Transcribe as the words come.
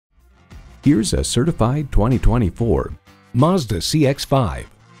Here's a certified 2024 Mazda CX-5.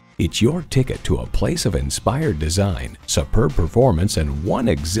 It's your ticket to a place of inspired design, superb performance, and one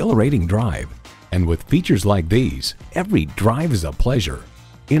exhilarating drive. And with features like these, every drive is a pleasure.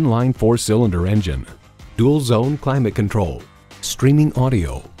 Inline 4-cylinder engine, dual-zone climate control, streaming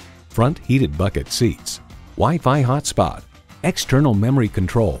audio, front heated bucket seats, Wi-Fi hotspot, external memory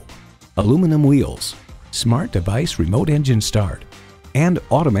control, aluminum wheels, smart device remote engine start, and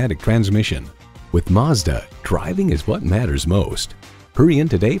automatic transmission. With Mazda, driving is what matters most. Hurry in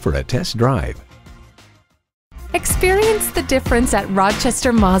today for a test drive. Experience the difference at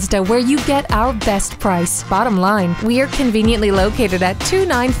Rochester Mazda, where you get our best price. Bottom line, we are conveniently located at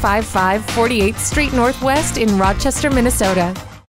 2955 48th Street Northwest in Rochester, Minnesota.